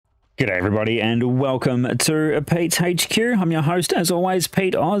G'day everybody and welcome to PetesHQ. I'm your host as always,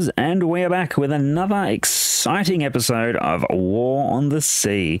 Pete Oz, and we are back with another exciting episode of War on the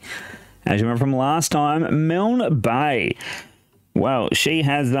Sea. As you remember from last time, Milne Bay. Well, she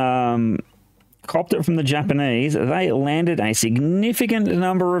has copped it from the Japanese. They landed a significant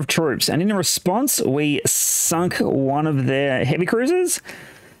number of troops, and in response we sunk one of their heavy cruisers.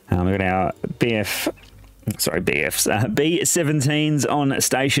 We've got our B-17s on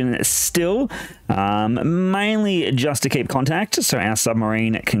station still, mainly just to keep contact so our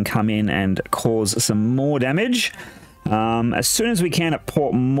submarine can come in and cause some more damage. As soon as we can at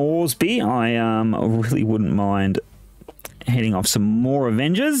Port Moresby, I really wouldn't mind heading off some more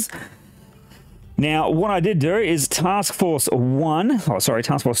Avengers. Now, what I did do is Task Force 2,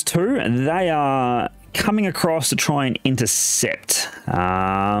 they are coming across to try and intercept.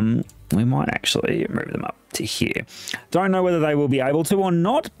 We might actually move them up to here. Don't know whether they will be able to or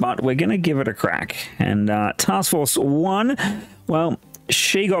not, but we're going to give it a crack. And Task Force 1, well,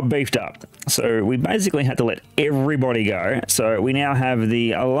 she got beefed up. So we basically had to let everybody go. So we now have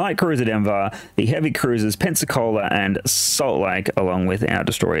the light cruiser Denver, the heavy cruisers Pensacola and Salt Lake, along with our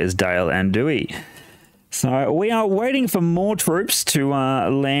destroyers Dale and Dewey. So we are waiting for more troops to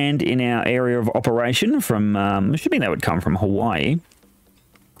land in our area of operation from, assuming they would come from Hawaii.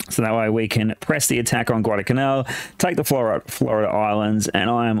 So that way we can press the attack on Guadalcanal, take the Florida Islands, and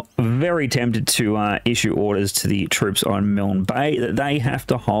I am very tempted to issue orders to the troops on Milne Bay that they have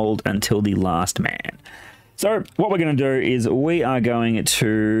to hold until the last man. So what we're going to do is we are going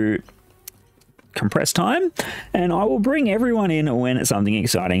to compress time, and I will bring everyone in when something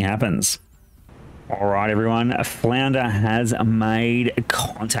exciting happens. All right, everyone, Flounder has made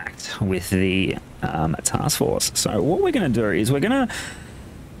contact with the task force. So what we're going to do is we're going to...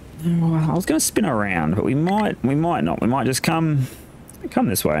 Well, I was going to spin around, but we might not. We might just come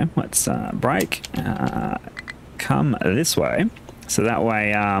this way. Let's break, come this way, so that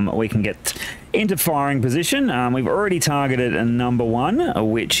way we can get into firing position. We've already targeted a number 1,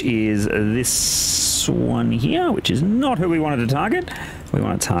 which is this one here, which is not who we wanted to target. We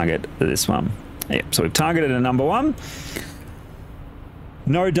want to target this one. Yep. So we've targeted a number 1.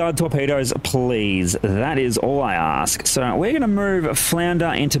 No dud torpedoes, please. That is all I ask. So we're going to move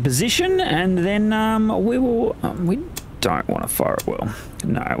Flounder into position, and then we will... we don't want to fire at will.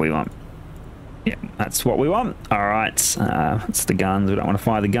 No, we want... Yeah, that's what we want. All right. It's the guns. We don't want to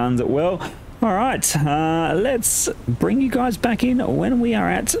fire the guns at will. All right. Let's bring you guys back in when we are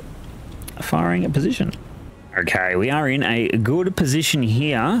at firing a position. Okay, we are in a good position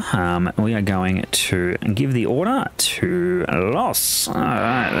here. We are going to give the order to Los. All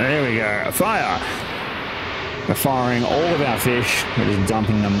right, there we go. Fire! We're firing all of our fish. We're just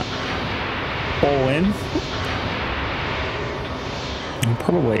dumping them all in.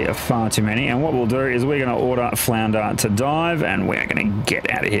 Probably far too many. And what we'll do is we're going to order Flounder to dive, and we're going to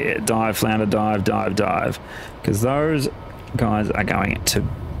get out of here. Dive, Flounder, dive, dive, dive. Because those guys are going to...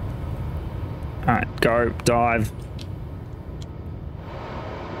 All right, go, dive.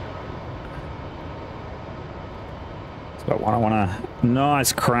 So I want a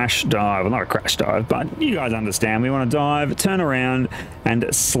nice crash dive. Well, not a crash dive, but you guys understand. We want to dive, turn around, and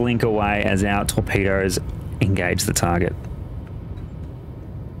slink away as our torpedoes engage the target.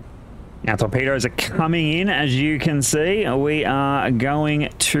 Our torpedoes are coming in, as you can see. We are going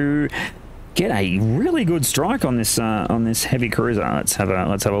to get a really good strike on this heavy cruiser. Let's have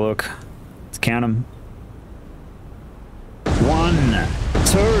a look. Count them. 1,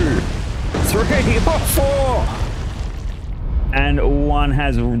 2, 3, 4, and 1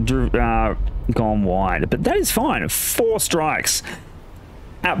 has gone wide, but that is fine. 4 strikes,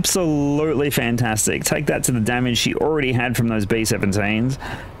 absolutely fantastic. Take that to the damage she already had from those B-17s.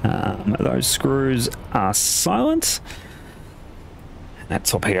 Those screws are silent. That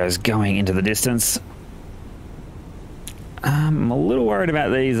torpedo is going into the distance. I'm a little worried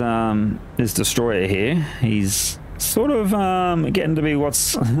about these this destroyer here. He's sort of getting to be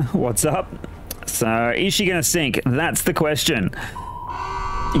what's up. So is she going to sink? That's the question.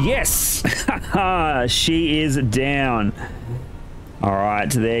 Yes, she is down. All right,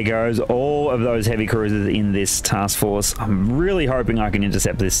 there goes all of those heavy cruisers in this task force. I'm really hoping I can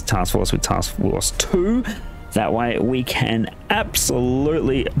intercept this task force with Task Force 2. That way we can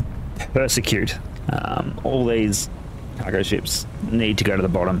absolutely persecute all these cargo ships. Need to go to the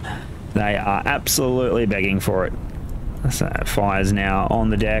bottom. They are absolutely begging for it. So fire's now on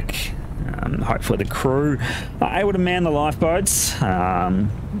the deck. Hopefully the crew are able to man the lifeboats.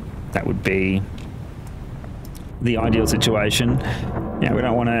 That would be the ideal situation. Yeah, we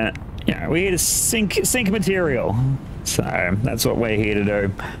don't want to... Yeah, we're here to sink material. So that's what we're here to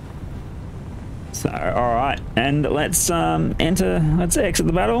do. So, all right, and let's exit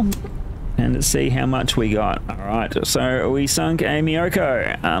the battle and see how much we got. All right, so we sunk a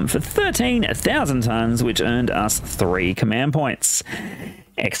Miyoko for 13,000 tons, which earned us 3 command points.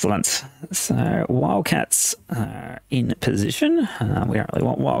 Excellent. So Wildcats are in position. We don't really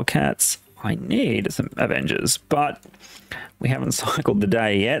want Wildcats. I need some Avengers, but we haven't cycled the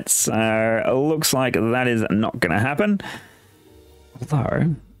day yet, so it looks like that is not going to happen.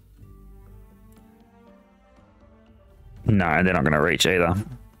 Although, no, they're not going to reach either.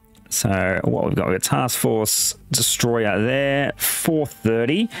 So what we've got a task force destroyer there,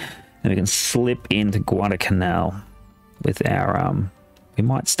 430. And we can slip into Guadalcanal with our we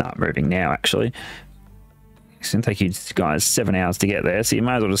might start moving now, actually. It's going to take you guys 7 hours to get there, so you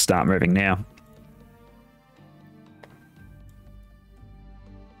might as well just start moving now.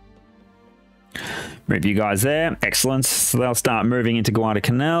 Move you guys there. Excellent. So they'll start moving into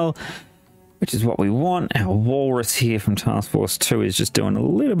Guadalcanal, which is what we want. Our Walrus here from Task Force 2 is just doing a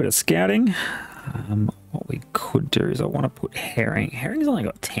little bit of scouting. What we could do is I want to put Herring. Herring's only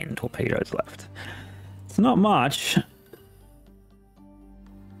got 10 torpedoes left. It's not much.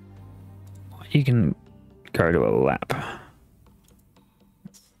 You can go to a lap.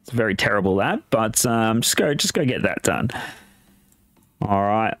 It's a very terrible lap, but just go get that done. All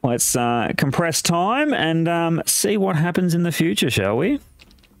right, let's compress time and see what happens in the future, shall we?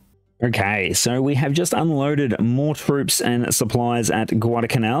 Okay, so we have just unloaded more troops and supplies at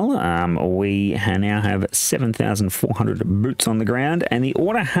Guadalcanal. We now have 7,400 boots on the ground, and the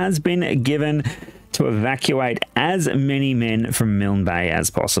order has been given to evacuate as many men from Milne Bay as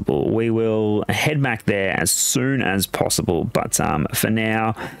possible. We will head back there as soon as possible, but for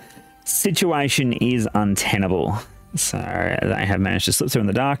now, situation is untenable. So they have managed to slip through in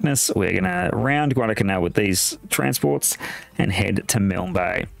the darkness. We're going to round Guadalcanal with these transports and head to Milne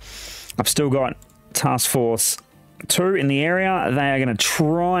Bay. I've still got Task Force 2 in the area. They are going to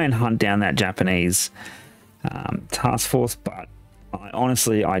try and hunt down that Japanese task force, but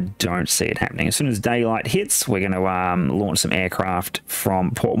honestly, I don't see it happening. As soon as daylight hits, we're going to launch some aircraft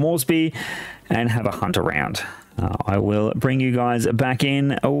from Port Moresby and have a hunt around. I will bring you guys back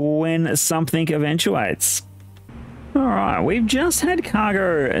in when something eventuates. All right, we've just had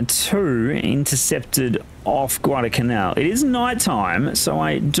Cargo 2 intercepted off Guadalcanal. It is nighttime, so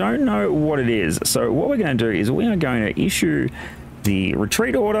I don't know what it is. So what we're going to do is we are going to issue the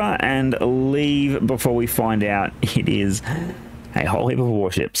retreat order and leave before we find out it is a whole heap of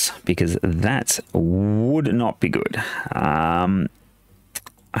warships, because that would not be good. I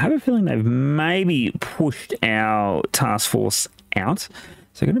have a feeling they've maybe pushed our task force out,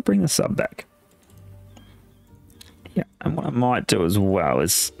 so I'm going to bring the sub back. Yeah, and what I might do as well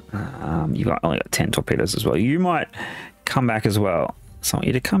is you've only got 10 torpedoes as well. You might come back as well. So I want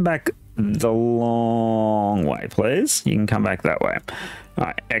you to come back the long way, please. You can come back that way. All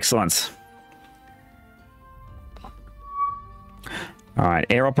right, excellent. All right,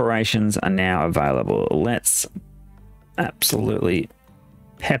 air operations are now available. Let's absolutely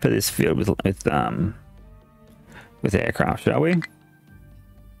pepper this field with aircraft, shall we?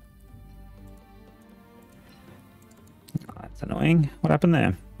 Oh, that's annoying. What happened there?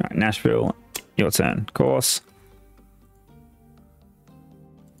 All right, Nashville, your turn. Course.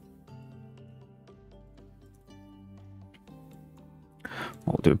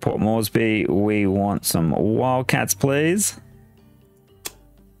 We'll do Port Moresby. We want some Wildcats, please.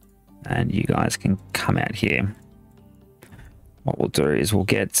 And you guys can come out here. What we'll do is we'll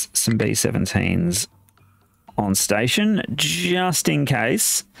get some B-17s on station, just in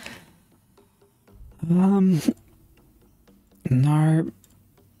case. No.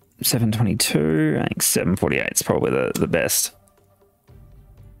 722. I think 748 is probably the best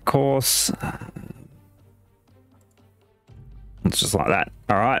course. It's just like that.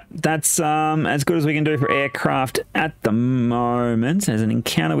 All right, that's as good as we can do for aircraft at the moment. There's an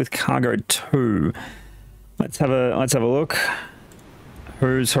encounter with Cargo 2. Let's have a look.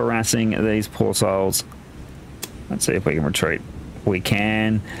 Who's harassing these poor souls? Let's see if we can retreat. We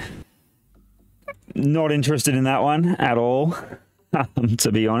can. Not interested in that one at all.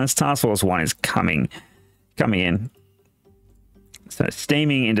 To be honest, Task Force 1 is coming in. So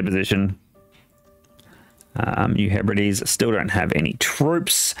steaming into position. You Hebrides still don't have any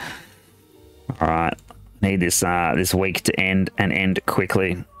troops. All right, need this week to end and end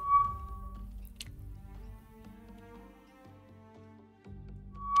quickly.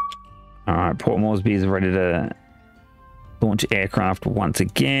 All right, Port Moresby is ready to launch aircraft once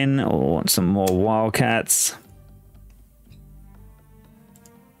again. We'll launch some more Wildcats.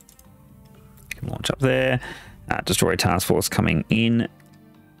 Can launch up there. Destroyer task force coming in.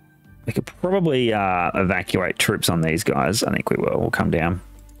 We could probably evacuate troops on these guys. I think we will. We'll come down.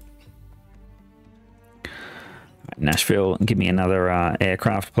 Right, Nashville, give me another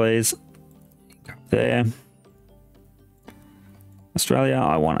aircraft, please. Go up there. Australia,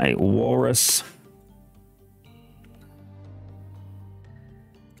 I want a Walrus.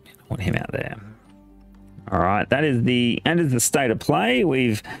 I want him out there. All right, that is the state of play.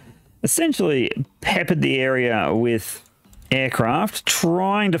 We've essentially peppered the area with aircraft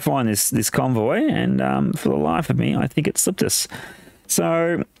trying to find this convoy, and for the life of me, I think it slipped us.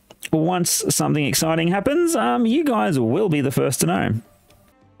 So once something exciting happens, you guys will be the first to know.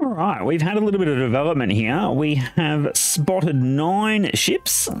 All right, we've had a little bit of development here. We have spotted 9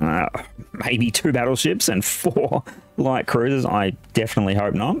 ships, maybe 2 battleships and 4 light cruisers. I definitely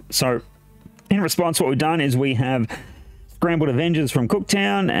hope not. So in response, what we've done is we have scrambled Avengers from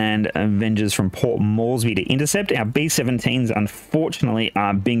Cooktown and Avengers from Port Moresby to intercept. Our B-17s, unfortunately,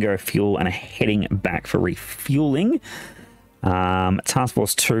 are bingo fuel and are heading back for refueling. Task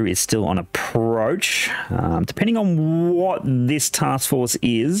Force 2 is still on approach. Depending on what this task force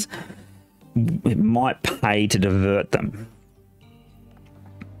is, it might pay to divert them.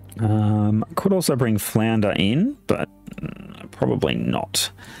 Could also bring Flounder in, but probably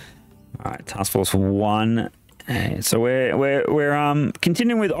not. All right, Task Force 1. So we're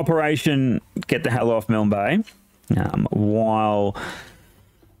continuing with Operation Get the Hell Off Milne Bay, while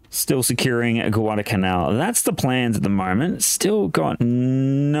still securing Guadalcanal. That's the plans at the moment. Still got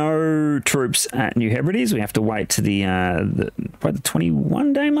no troops at New Hebrides. We have to wait to the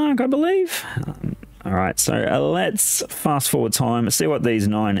 21-day mark, I believe. All right, so let's fast forward time, see what these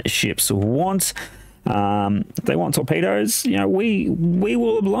 9 ships want. If they want torpedoes, you know, we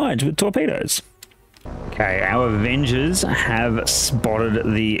will oblige with torpedoes. Okay, our Avengers have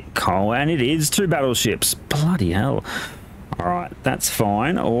spotted the coal, and it is 2 battleships. Bloody hell. All right, that's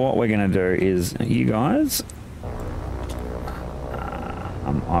fine. What we're going to do is, you guys,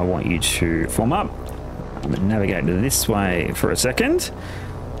 I want you to form up. I'm going to navigate this way for a second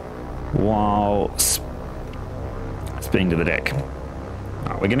while speeding to the deck. All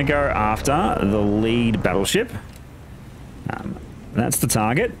right, we're going to go after the lead battleship. That's the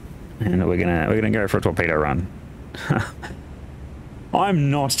target. And we're gonna go for a torpedo run.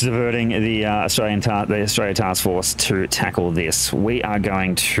 I'm not diverting the Australia Task Force to tackle this. We are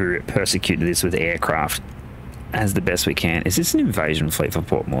going to persecute this with aircraft as the best we can. Is this an invasion fleet for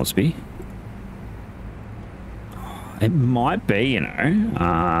Port Moresby? It might be, you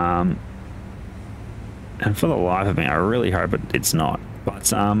know. And for the life of me, I really hope it's not.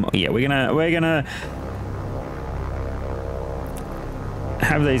 But yeah, we're gonna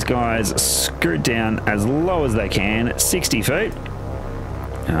have these guys scoot down as low as they can, 60 feet,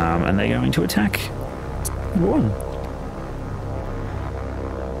 and they're going to attack one.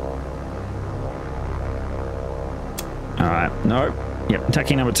 All right, nope. Yep,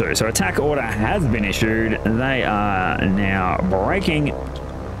 attacking number 2. So attack order has been issued. They are now braking,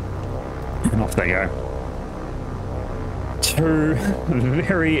 and off they go. 2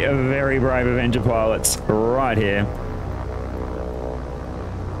 very, very brave Avenger pilots right here.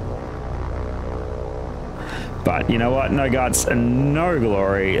 But you know what? No guts and no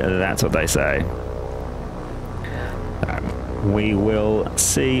glory. That's what they say. We will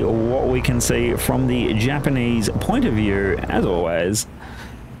see what we can see from the Japanese point of view, as always.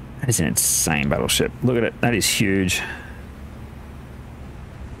 That is an insane battleship. Look at it. That is huge.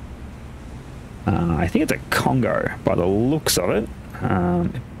 I think it's a Congo by the looks of it. Why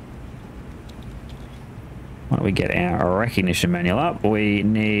don't we get our recognition manual up? We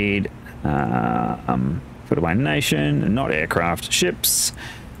need put away nation, not aircraft, ships,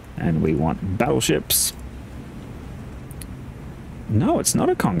 and we want battleships. No, it's not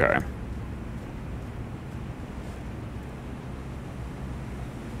a Congo.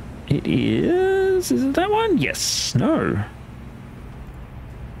 It is it that one? Yes, no.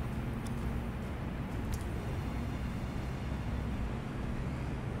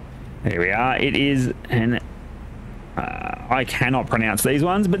 There we are. It is an I cannot pronounce these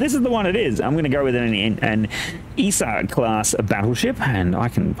ones, but this is the one it is. I'm going to go with an ESA class battleship, and I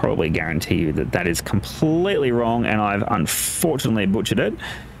can probably guarantee you that that is completely wrong, and I've unfortunately butchered it.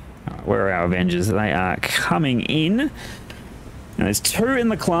 Where are our Avengers? They are coming in. And there's 2 in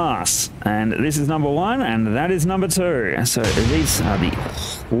the class, and this is number 1, and that is number 2. So these are the...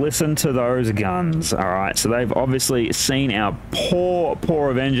 Listen to those guns. All right, so they've obviously seen our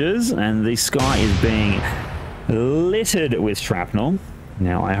poor Avengers, and the sky is being littered with shrapnel.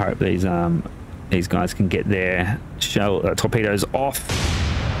 Now I hope these guys can get their torpedoes off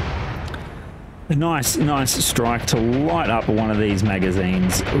Nice strike to light up one of these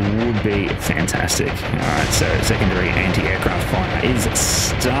magazines would be fantastic. All right, so secondary anti-aircraft fire is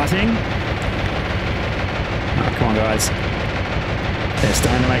starting. All right, come on, guys. They're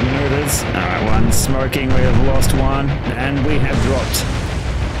starting to make maneuvers. All right, one smoking. We have lost one, and we have dropped.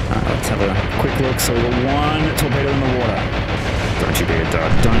 Let's have a quick look. So we got one torpedo in the water. Don't you be a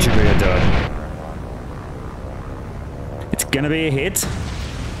dud. Don't you be a dud. It's going to be a hit.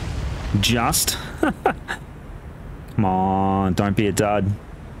 Just. Come on, don't be a dud.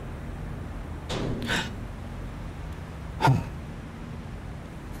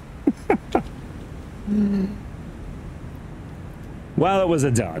 Well, it was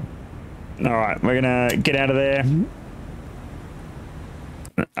a dud. All right, we're going to get out of there.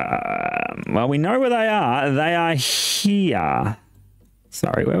 Well, we know where they are. They are here.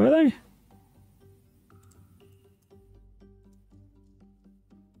 Sorry, where were they?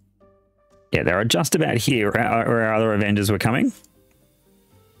 Yeah, they're just about here where our other Avengers were coming.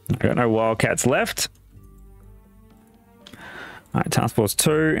 I got no Wildcats left. All right, Task Force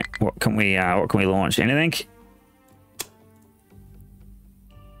 2. What can we launch? Anything?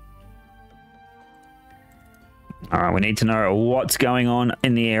 All right, we need to know what's going on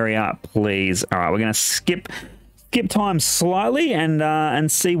in the area, please. All right, we're going to skip time slightly and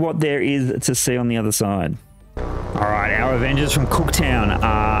see what there is to see on the other side. All right, our Avengers from Cooktown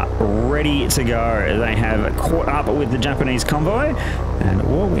are ready to go. They have caught up with the Japanese convoy, and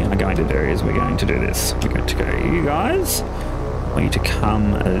what we are going to do is we're going to do this. We're going to go, you guys, I want you to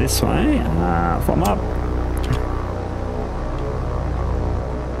come this way, form up.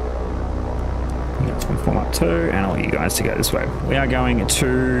 You guys can form up too, and I want you guys to go this way. We are going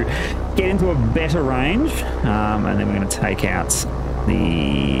to get into a better range, and then we're going to take out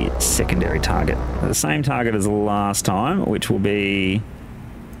the secondary target. The same target as last time, which will be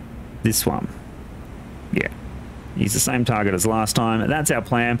this one. Yeah, use the same target as last time. That's our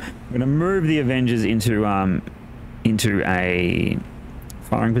plan. We're going to move the Avengers into a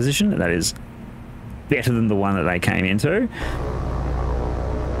firing position that is better than the one that they came into,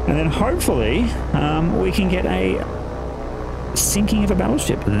 and then hopefully we can get a sinking of a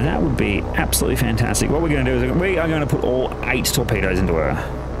battleship. That would be absolutely fantastic. What we're going to do is we are going to put all 8 torpedoes into her.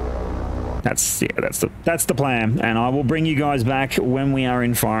 That's the plan, and I will bring you guys back when we are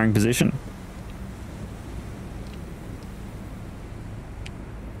in firing position.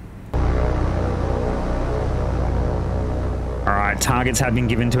 All right, targets have been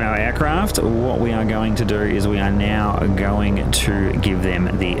given to our aircraft. What we are going to do is we are now going to give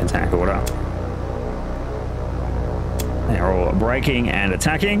them the attack order. They're all braking and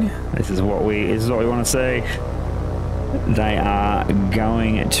attacking. This is what we want to see. They are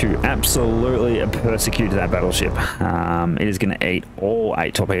going to absolutely persecute that battleship. It is going to eat all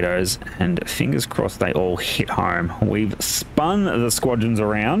 8 torpedoes, and fingers crossed they all hit home. We've spun the squadrons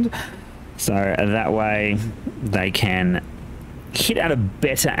around, so that way they can hit at a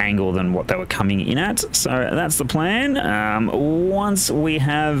better angle than what they were coming in at. So that's the plan. Once we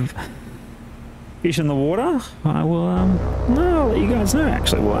have fish in the water, I will I'll let you guys know,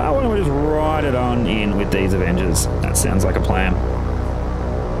 actually. Well, why don't we just ride it on in with these Avengers? That sounds like a plan.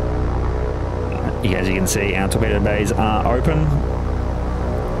 As you can see, our torpedo bays are open.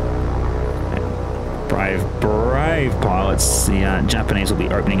 Brave pilots. The Japanese will be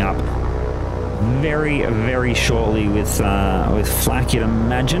opening up very shortly with flak, you'd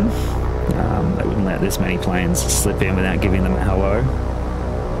imagine. They wouldn't let this many planes slip in without giving them a hello.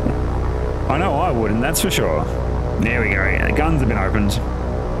 I know I wouldn't, that's for sure. There we go, yeah, the guns have been opened.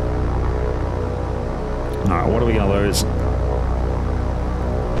 Alright, what are we going to lose?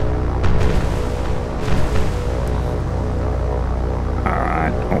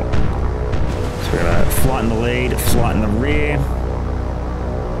 Alright, so we're going to flight in the lead, flight in the rear.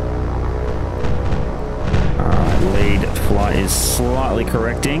 Alright, lead flight is slightly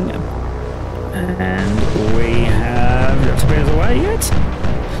correcting. And we have got torpedoes away yet?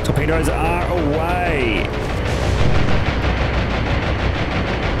 Torpedoes are away.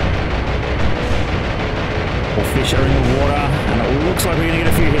 All fish are in the water, and it looks like we're going to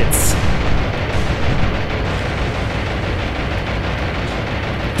get a few hits.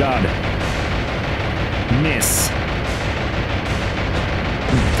 Dud. Miss.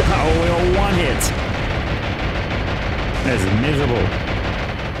 Oh, we got 1 hit. That's miserable.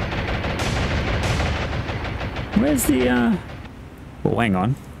 Where's the, Oh, hang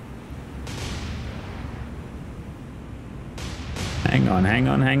on. Hang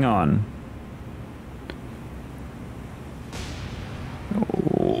on.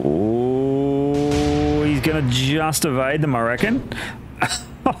 Oh, he's gonna just evade them, I reckon.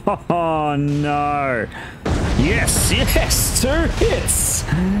 Oh no! Yes, yes, 2 hits,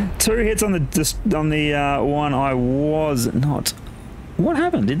 2 hits on the one I was not. What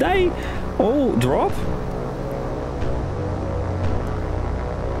happened? Did they all drop?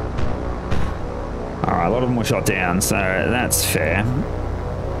 All right, a lot of them were shot down, so that's fair.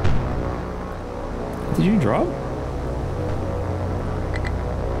 Did you drop?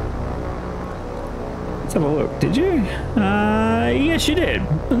 Let's have a look. Did you? Yes, you did,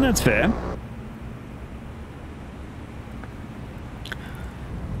 and that's fair.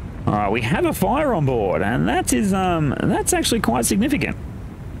 All right, we have a fire on board, and that's actually quite significant.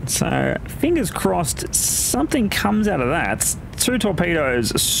 So fingers crossed, something comes out of that. 2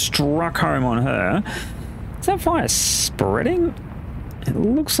 torpedoes struck home on her. Is that fire spreading? It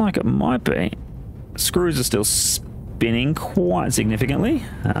looks like it might be. Screws are still spinning quite significantly.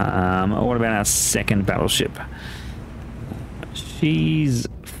 What about our second battleship? She's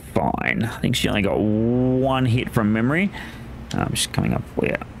fine. I think she only got 1 hit from memory. She's coming up,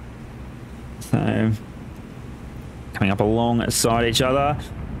 yeah. So, coming up alongside each other.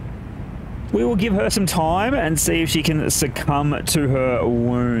 We will give her some time and see if she can succumb to her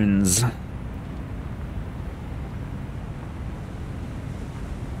wounds.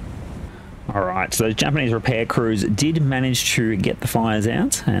 Alright, so those Japanese repair crews did manage to get the fires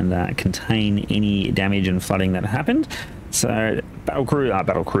out and contain any damage and flooding that happened. So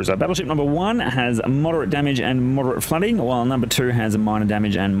battleship number 1 has moderate damage and moderate flooding, while number 2 has minor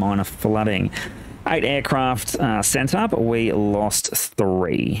damage and minor flooding. 8 aircraft sent up, we lost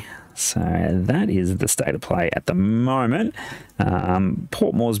 3. So that is the state of play at the moment.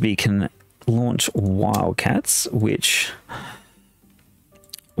 Port Moresby can launch Wildcats, which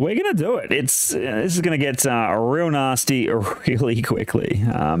we're going to do it. This is going to get real nasty really quickly.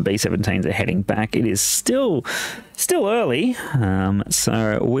 B-17s are heading back. It is still early,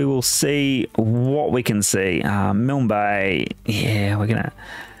 so we will see what we can see. Milne Bay, yeah, we're going to...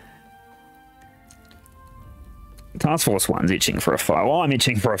 Task Force 1's itching for a fight. Well, I'm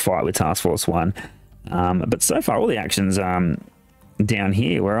itching for a fight with Task Force 1. But so far, all the action's down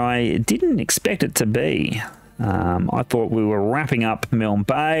here where I didn't expect it to be. I thought we were wrapping up Milne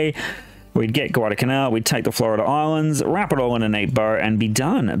Bay. We'd get Guadalcanal, we'd take the Florida Islands, wrap it all in a neat bow, and be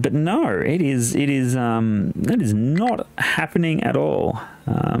done. But no, that is not happening at all.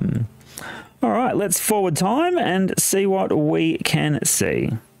 All right, let's forward time and see what we can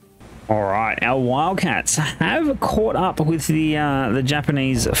see. All right, our Wildcats have caught up with the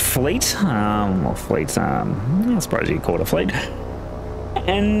Japanese fleet. I suppose you call it a fleet.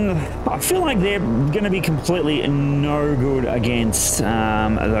 And I feel like they're going to be completely no good against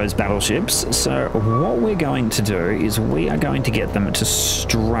those battleships. So what we're going to do is we are going to get them to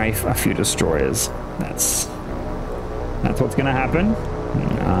strafe a few destroyers. That's what's going to happen.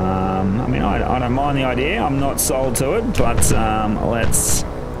 I mean, I don't mind the idea. I'm not sold to it, but let's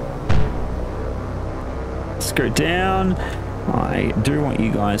scoot down. I do want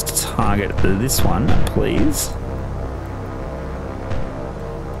you guys to target this one, please.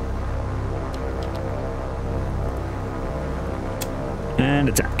 And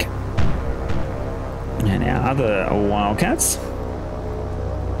attack. And our other Wildcats,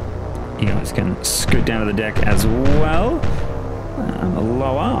 you guys can scoot down to the deck as well.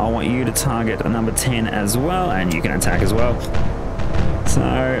 Lower, I want you to target number 10 as well, and you can attack as well. So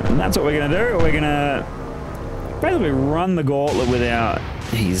that's what we're going to do. We're going to basically run the gauntlet without...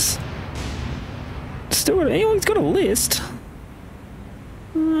 He's still got, he's got a list.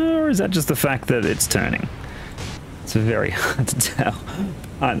 Or is that just the fact that it's turning? It's very hard to tell.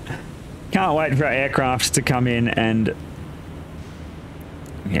 I can't wait for our aircraft to come in and...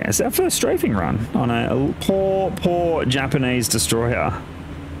 Yeah, it's our first strafing run on a poor Japanese destroyer.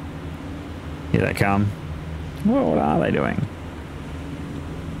 Here they come. What are they doing?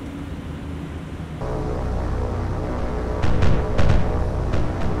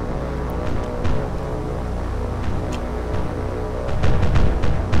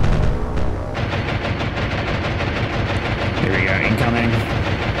 Here we go, incoming.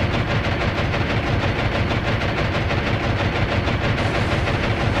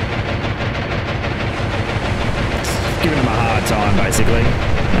 Giving them a hard time, basically.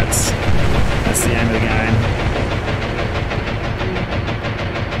 That's the aim of the game.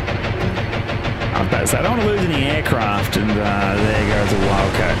 I don't want to lose any aircraft, and there goes a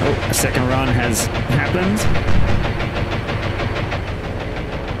Wildcat. Oh, a second run has happened.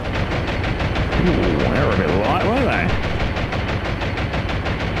 Ooh, they were a bit light, weren't they?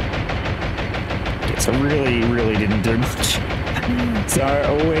 Guess I really didn't do much.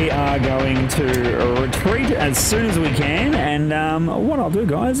 So we are going to retreat as soon as we can, and what I'll do,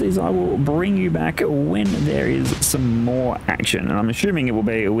 guys, is I will bring you back when there is some more action, and I'm assuming it will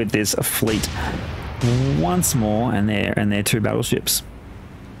be with this fleet once more and their 2 battleships,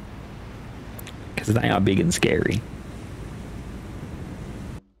 because they are big and scary.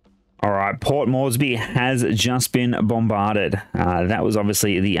 All right, Port Moresby has just been bombarded. That was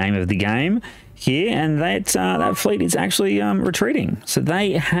obviously the aim of the game here, and that fleet is actually retreating. So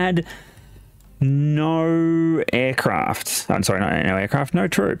they had no aircraft. I'm sorry, no aircraft, no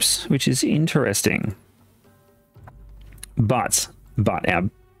troops, which is interesting. But our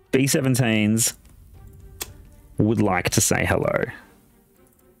B-17s would like to say hello.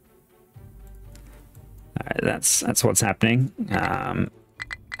 That's what's happening.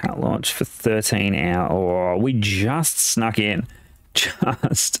 Can't launch for 13 hours. Oh, we just snuck in.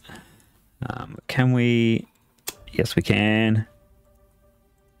 Just. Can we? Yes, we can.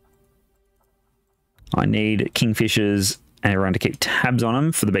 I need Kingfishers and everyone to keep tabs on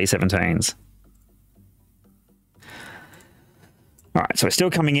them for the B-17s. All right, so we're still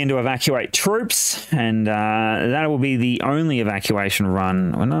coming in to evacuate troops, and that will be the only evacuation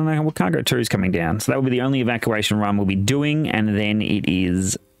run. Well, no, Cargo 2 is coming down, so that will be the only evacuation run we'll be doing, and then it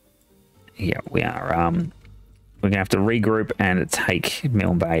is. Yeah, we are. We're gonna have to regroup and take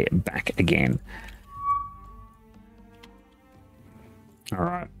Milne Bay back again. All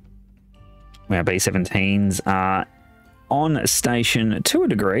right. Our B-17s are on station to a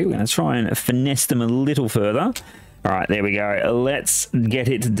degree. We're gonna try and finesse them a little further. All right, there we go. Let's get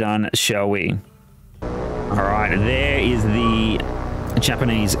it done, shall we? All right, there is the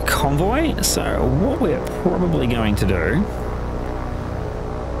Japanese convoy. So what we're probably going to do.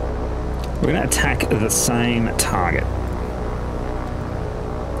 We're going to attack the same target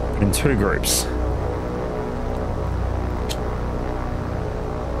in 2 groups.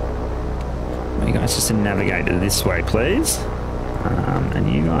 You guys just navigate this way, please.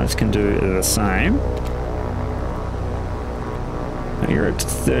 And you guys can do the same. You're at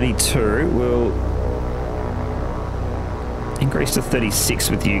 32. We'll increase to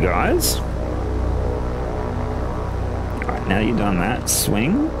 36 with you guys. Alright, now that you've done that,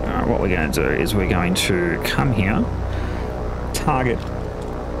 swing. Alright, what we're going to do is we're going to come here, target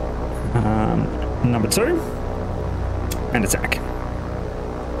number 2, and attack.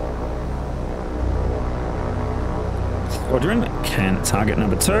 Squadron can target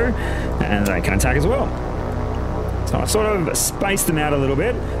number 2, and they can attack as well. So I sort of spaced them out a little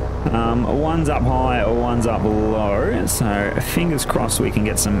bit. One's up high or one's up low, so fingers crossed we can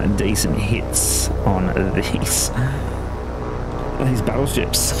get some decent hits on these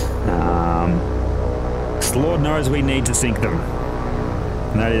battleships. Lord knows we need to sink them.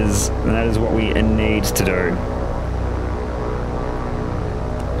 That is what we need to do.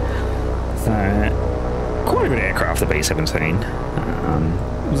 So quite a good aircraft, the B-17.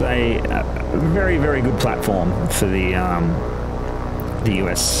 It was a very, very good platform for the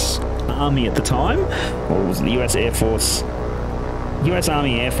US Army at the time, or was it the US Air Force? US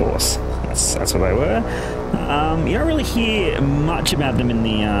Army Air Force. That's what they were. You don't really hear much about them in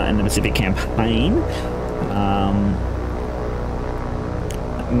the Pacific campaign.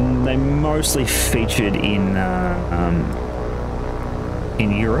 They mostly featured in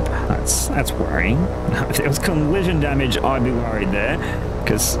Europe. That's worrying. If there was collision damage, I'd be worried there,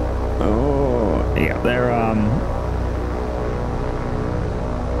 because they're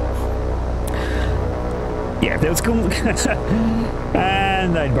yeah, if there was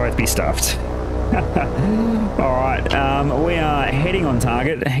and they'd both be stuffed. All right, we are heading on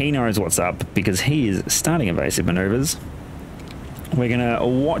target. He knows what's up because he is starting evasive maneuvers. We're gonna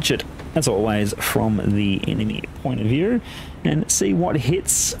watch it as always from the enemy point of view and see what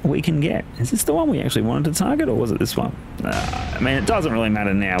hits we can get. Is this the one we actually wanted to target, or was it this one? I mean, it doesn't really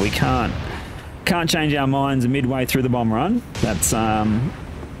matter now. We can't change our minds midway through the bomb run. That's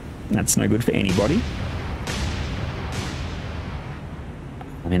no good for anybody.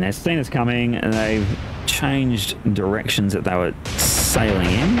 I mean, they've seen us coming, and they've changed directions that they were sailing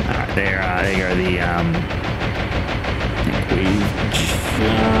in. All right, there you go. We've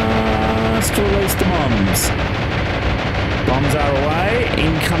just released the bombs. Bombs are away.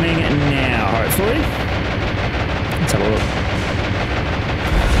 Incoming now, hopefully. Let's have a look.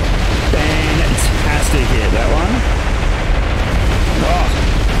 Fantastic hit, that one. Oh,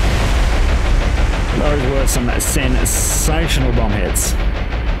 those were some sensational bomb hits.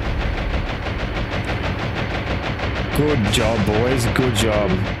 Good job, boys. Good job.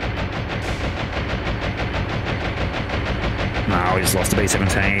 No, we just lost the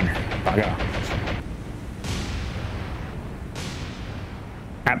B-17. Bugger.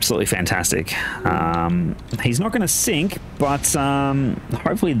 absolutely fantastic. He's not going to sink, but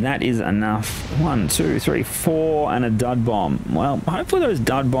hopefully that is enough. 1, 2, 3, 4, and a dud bomb. Well, hopefully those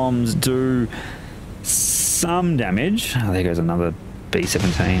dud bombs do some damage. Oh, there goes another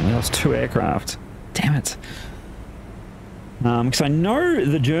B-17. We lost 2 aircraft. Damn it. Because I know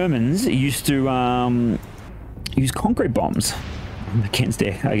the Germans used to use concrete bombs against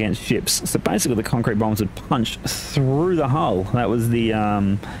ships. So basically the concrete bombs would punch through the hull. That was the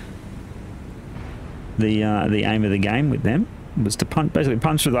aim of the game with them, was to basically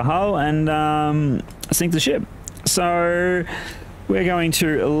punch through the hull and sink the ship. So we're going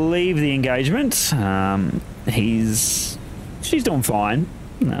to leave the engagement. She's doing fine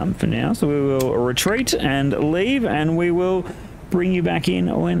for now, so we will retreat and leave, and we will bring you back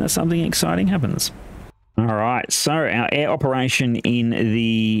in when something exciting happens. All right, so our air operation in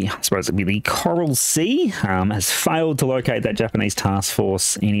the, I suppose it'd be the Coral Sea, has failed to locate that Japanese task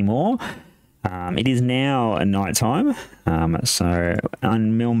force anymore. It is now night time, so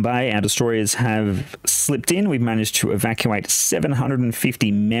on Milne Bay, our destroyers have slipped in. We've managed to evacuate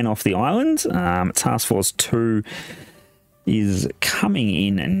 750 men off the island. Task Force 2 is coming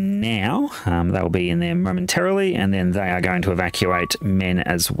in now. They'll be in there momentarily, and then they are going to evacuate men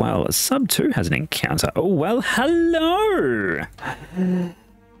as well. Sub 2 has an encounter. Oh, well, hello!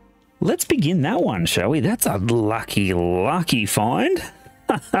 Let's begin that one, shall we? That's a lucky, lucky find.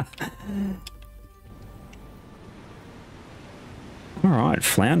 All right,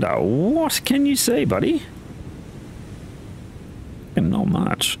 Flounder, what can you see, buddy? Not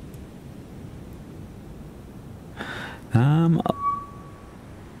much.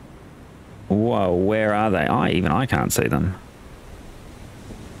 Whoa, where are they? I can't see them.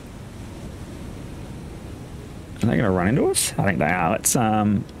 Are they going to run into us? I think they are. Let's,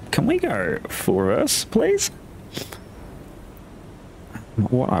 can we go for us, please?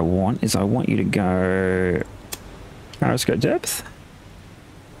 What I want is I want you to go periscope depth.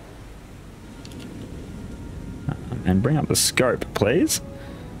 And bring up the scope, please.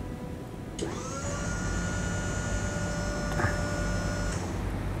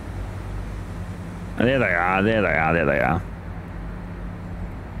 There they are, there they are, there they are.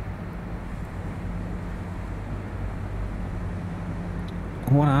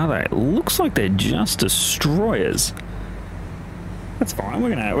 What are they? Looks like they're just destroyers. That's fine.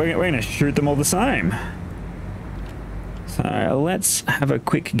 We're gonna shoot them all the same. So let's have a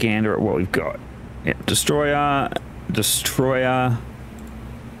quick gander at what we've got. Yeah, destroyer,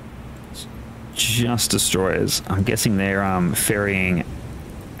 just destroyers. I'm guessing they're ferrying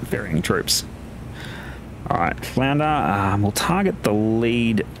troops. All right, Flounder. We'll target the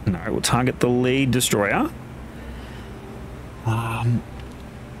lead. No, we'll target the lead destroyer.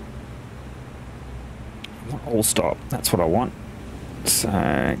 All stop. That's what I want.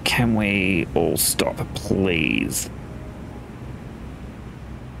 So, can we all stop, please?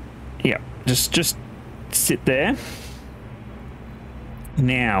 Yeah, just sit there.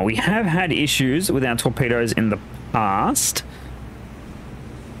 Now, we have had issues with our torpedoes in the past.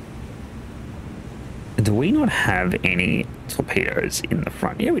 Do we not have any torpedoes in the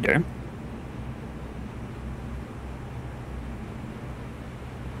front? Yeah, we do.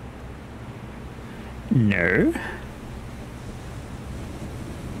 No.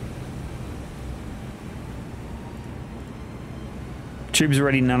 Tubes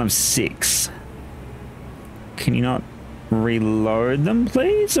ready, none of 6. Can you not reload them,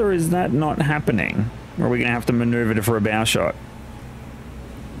 please? Or is that not happening? Or are we going to have to maneuver it for a bow shot?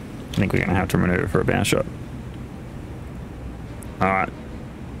 I think we're going to have to maneuver for a bow shot. Alright.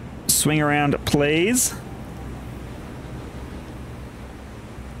 Swing around, please.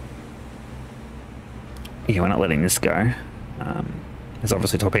 Yeah, we're not letting this go. There's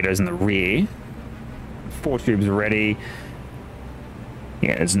obviously torpedoes in the rear. 4 tubes ready.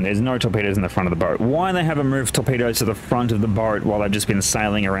 Yeah, there's no torpedoes in the front of the boat. Why they haven't moved torpedoes to the front of the boat while they've just been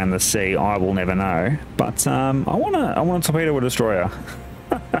sailing around the sea, I will never know. But I want to torpedo a destroyer.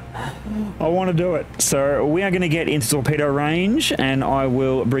 I want to do it. So we are going to get into torpedo range, and I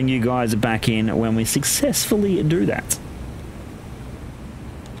will bring you guys back in when we successfully do that.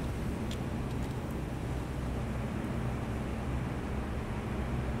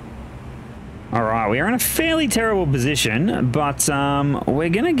 Alright, we are in a fairly terrible position, but we're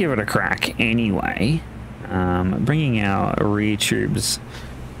going to give it a crack anyway. Bringing our rear tubes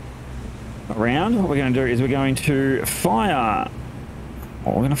around, what we're going to do is we're going to fire...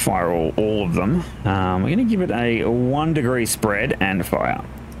 Well, we're going to fire all of them. We're going to give it a 1 degree spread and fire.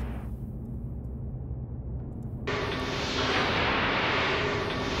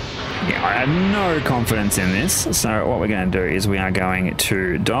 Yeah, I have no confidence in this. So what we're going to do is we are going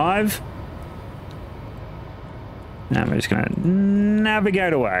to dive. And we're just going to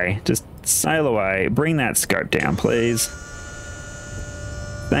navigate away. Just sail away. Bring that scope down, please.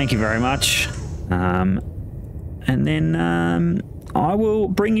 Thank you very much. And then I will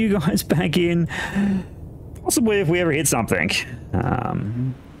bring you guys back in, possibly if we ever hit something.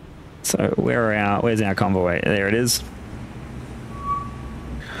 So where's our convoy? There it is.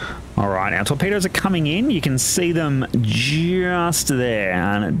 All right, our torpedoes are coming in. You can see them just there,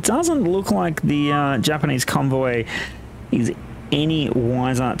 and it doesn't look like the Japanese convoy is any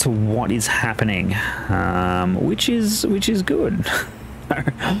wiser to what is happening, which is good.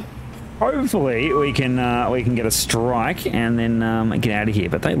 Hopefully we can get a strike and then get out of here.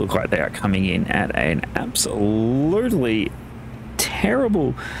 But they look like they are coming in at an absolutely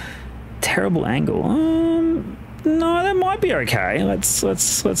terrible angle. No, that might be okay. Let's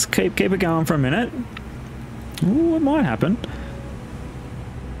keep it going for a minute. Ooh, it might happen.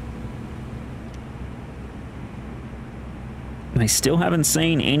 They still haven't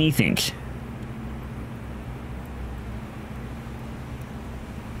seen anything.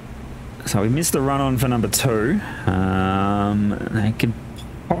 So we missed the run on for number 2. They could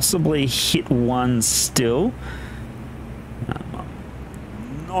possibly hit one still.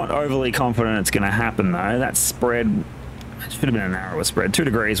 Not overly confident it's going to happen though. That spread should have been a narrower spread. 2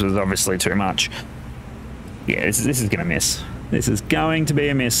 degrees was obviously too much. Yeah, this is going to miss. This is going to be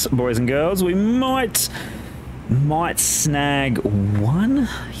a miss, boys and girls. We might snag one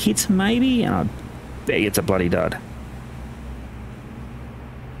hit maybe, and I bet it's a bloody dud.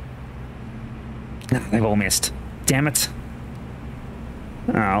 They've all missed. Damn it.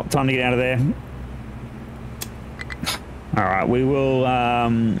 Oh, time to get out of there. All right, we will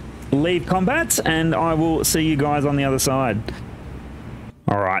leave combat, and I will see you guys on the other side.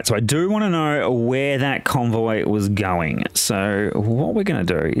 All right, so I do want to know where that convoy was going. So what we're going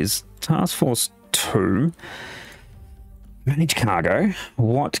to do is Task Force 2, manage cargo.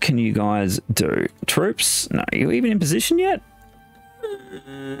 What can you guys do? Troops? No, are you even in position yet?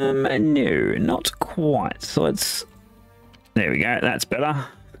 No, not quite. So let's... There we go, that's better.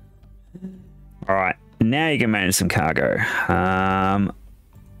 All right. Now you can manage some cargo.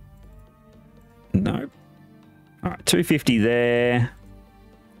 No. All right, 250 there,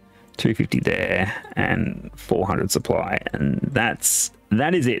 250 there, and 400 supply, and that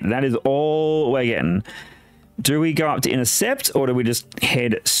is it. That is all we're getting. Do we go up to intercept, or do we just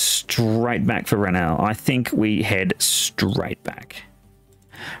head straight back for Renel? I think we head straight back.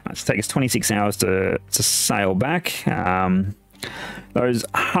 Right, it's take us 26 hours to sail back. Those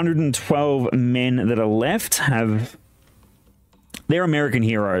 112 men that are left they're American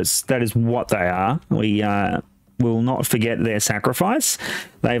heroes. That is what they are. We will not forget their sacrifice.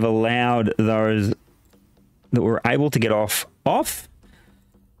 They've allowed those that were able to get off.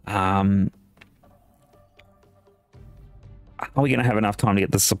 Are we going to have enough time to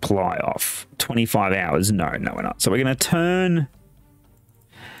get the supply off? 25 hours? No, we're not. So we're going to turn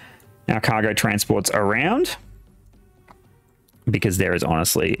our cargo transports around, because there is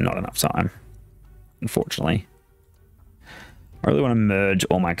honestly not enough time, unfortunately. I really want to merge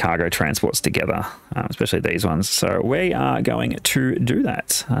all my cargo transports together, especially these ones. So we are going to do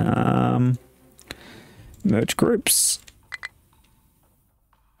that. Merge groups.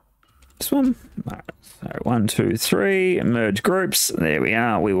 This one. All right, so 1, 2, 3. Merge groups. There we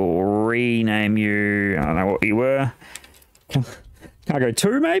are. We will rename you. I don't know what you were. Cargo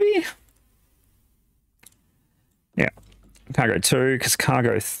 2, maybe? Yeah. Cargo 2, because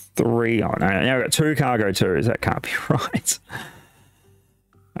cargo 3, oh no, now I've got 2 cargo 2s, that can't be right.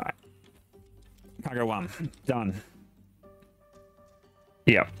 Alright. Cargo 1, done.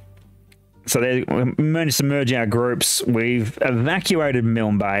 Yep. So there, we managed to merge our groups. We've evacuated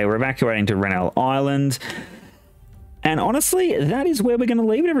Milne Bay, we're evacuating to Renel Island. And honestly, that is where we're going to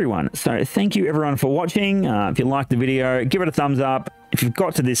leave it, everyone. So thank you, everyone, for watching. If you liked the video, give it a thumbs up. If you've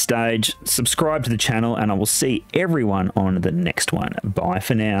got to this stage, subscribe to the channel, and I will see everyone on the next one. Bye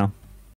for now.